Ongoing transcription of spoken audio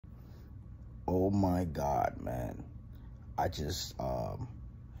Oh my God, man. I just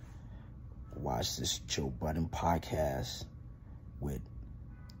watched this Joe Budden podcast with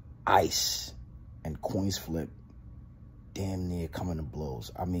Ice and Queenzflip damn near coming to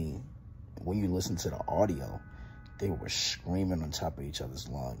blows. I mean, when you listen to the audio, they were screaming on top of each other's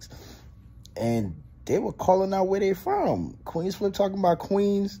lungs. And they were calling out where they from. Queenzflip talking about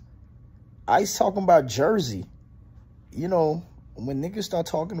Queens, Ice talking about Jersey. You know, when niggas start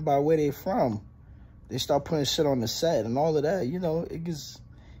talking about where they from, they start putting shit on the set and all of that, you know, it gets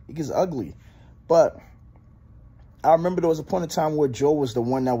ugly. But I remember there was a point in time where Joe was the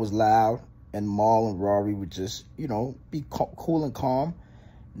one that was loud and Maul and Rory would just, you know, be cool and calm.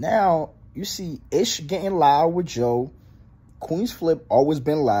 Now, you see Ish getting loud with Joe. Queenzflip always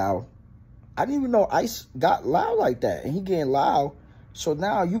been loud. I didn't even know Ice got loud like that, and he getting loud. So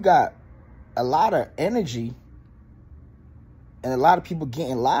now you got a lot of energy and a lot of people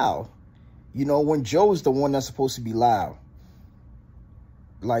getting loud. You know, when Joe's the one that's supposed to be loud.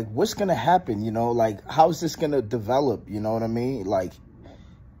 Like, what's going to happen, you know? Like, how's this going to develop, you know what I mean? Like,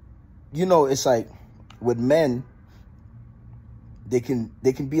 you know, it's like with men, they can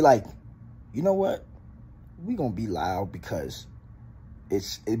be like, you know what? We going to be loud because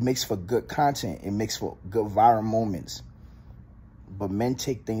it makes for good content. It makes for good viral moments. But men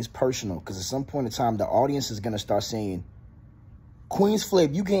take things personal because at some point in time, the audience is going to start saying,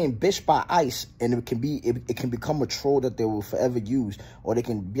 Queenzflip, you getting bitched by Ice, and it can become a troll that they will forever use, or they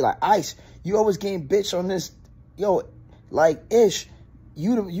can be like, Ice, you always getting bitch on this, yo, like Ish,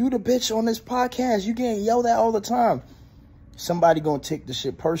 you the bitch on this podcast, you getting yelled at all the time. Somebody gonna take the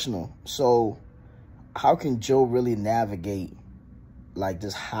shit personal. So how can Joe really navigate like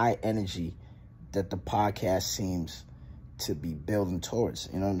this high energy that the podcast seems to be building towards?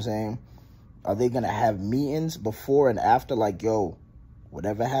 You know what I'm saying? Are they gonna have meetings before and after, like, yo,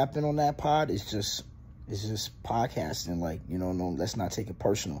 whatever happened on that pod is just podcasting, like, you know, no, let's not take it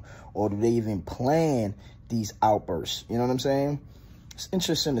personal? Or do they even plan these outbursts? You know what I'm saying? It's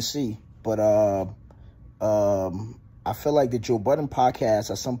interesting to see. But I feel like the Joe Budden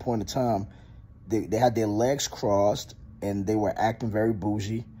podcast at some point in time, they had their legs crossed and they were acting very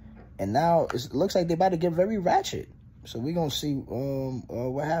bougie, and now it looks like they're about to get very ratchet. So we're going to see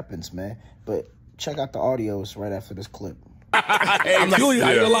what happens, man. But check out the audios right after this clip. Hey, I'm Julie,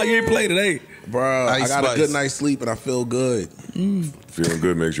 I feel like you ain't played today. Bro, I got a good night's sleep and I feel good. Feeling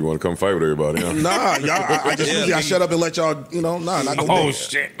good makes you want to come fight with everybody, huh? Nah, y'all, I just usually I shut up and let y'all, you know, not go Oh,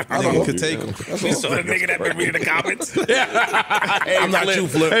 shit. I think you could take him. You saw the nigga that been reading the comments? Hey, I'm not you,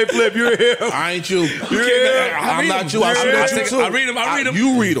 Flip. Hey, Flip, you're here. I ain't you. You're here. I'm not you. I see you too. I read them.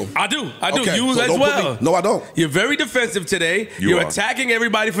 You read them. I do. Okay, You so as don't well. No, I don't. You're very defensive today. You You're are. attacking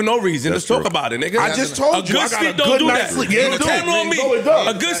everybody for no reason. That's Let's talk true. about it, nigga. I just told you I got a good night's sleep. Yeah, it Camera on me. No, it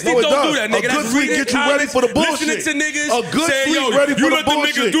does. A good sleep don't do that, nigga. A good sleep get you ready for the bullshit. Listening to niggas A good saying, sleep yo, ready for you the let the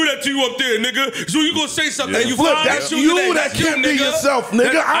niggas bullshit. do that to you up there, nigga. So you gonna say something. Yeah. You Flip, fine, that's shoot you today. that That's you, can't be nigga. yourself,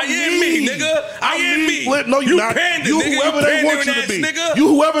 nigga. I am me, nigga. I am me. Flip, no, you not. Pander, You nigga. whoever they want you to be. Nigga. You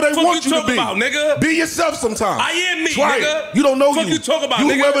whoever they Fuck want you to be. About, nigga. Be yourself sometimes. I am me, Try nigga. it. You don't know Fuck you. you talk about, you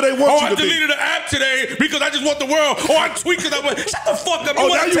nigga. whoever they want you to I deleted the app today because I just want the world. Or I tweet because I want. Shut the fuck up. Oh,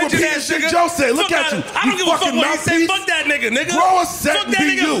 want now you attention, repeating ass shit nigga. Joe said. Look Fuck at you. I don't give a fuck what he said. Fuck that nigga. Grow a set Fuck and that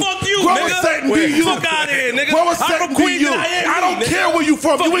be nigga. you. Fuck you, Grow nigga. a set and be you. Fuck out of here, nigga. Grow a I'm set from and be Queens you. and I am I don't me, care nigga. where you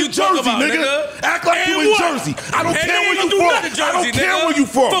from. Fuck You in talk Jersey, about, nigga. Act like you And in what? Jersey. I don't And care where you do from. nothing, Jersey, I don't care nigga. where you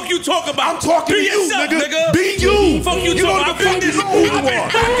from. Fuck you talk about. I'm talking to Be you, yourself, nigga. Be you. Fuck you You know talk the fuck you know who you I've been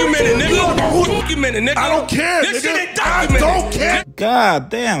are. documented, nigga. Documented, nigga. I don't care, This shit nigga. ain't I documented. don't care. God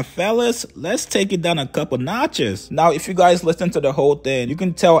damn, fellas, let's take it down a couple notches. Now, if you guys listen to the whole thing, you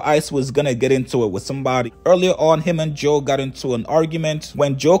can tell Ice was gonna get into it with somebody. Earlier on, him and Joe got into an argument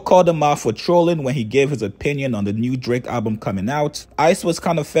when Joe called him out for trolling when he gave his opinion on the new Drake album coming out. Ice was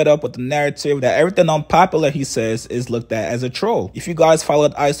kind of fed up with the narrative that everything unpopular he says is looked at as a troll. If you guys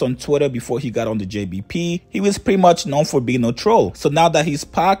followed Ice on Twitter before he got on the JBP, he was pretty much known for being a troll. So now that he's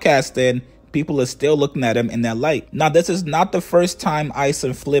podcasting, people are still looking at him in that light. Now, this is not the first time Ice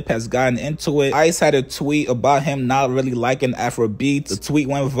and Flip has gotten into it. Ice had a tweet about him not really liking Afrobeats. The tweet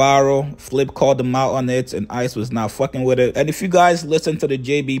went viral. Flip called him out on it, and Ice was not fucking with it. And if you guys listen to the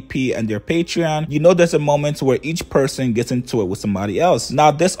JBP and their Patreon, you know there's a moment where each person gets into it with somebody else.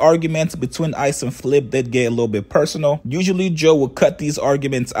 Now, this argument between Ice and Flip did get a little bit personal. Usually, Joe would cut these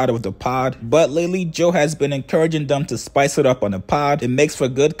arguments out of the pod, but lately, Joe has been encouraging them to spice it up on the pod. It makes for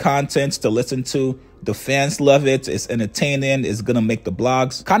good content to listen to The fans love it. It's entertaining. It's gonna make the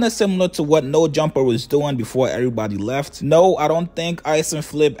blogs. Kind of similar to what No Jumper was doing before everybody left. No, I don't think Ice and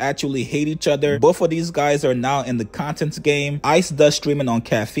Flip actually hate each other. Both of these guys are now in the content game. Ice does streaming on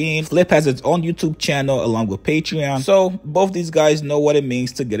Caffeine. Flip has its own YouTube channel along with Patreon. So both these guys know what it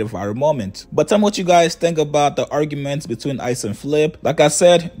means to get a viral moment. But tell me what you guys think about the arguments between Ice and Flip. Like I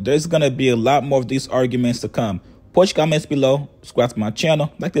said, there's gonna be a lot more of these arguments to come. Post comments below, subscribe to my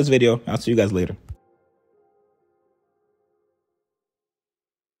channel, like this video. I'll see you guys later.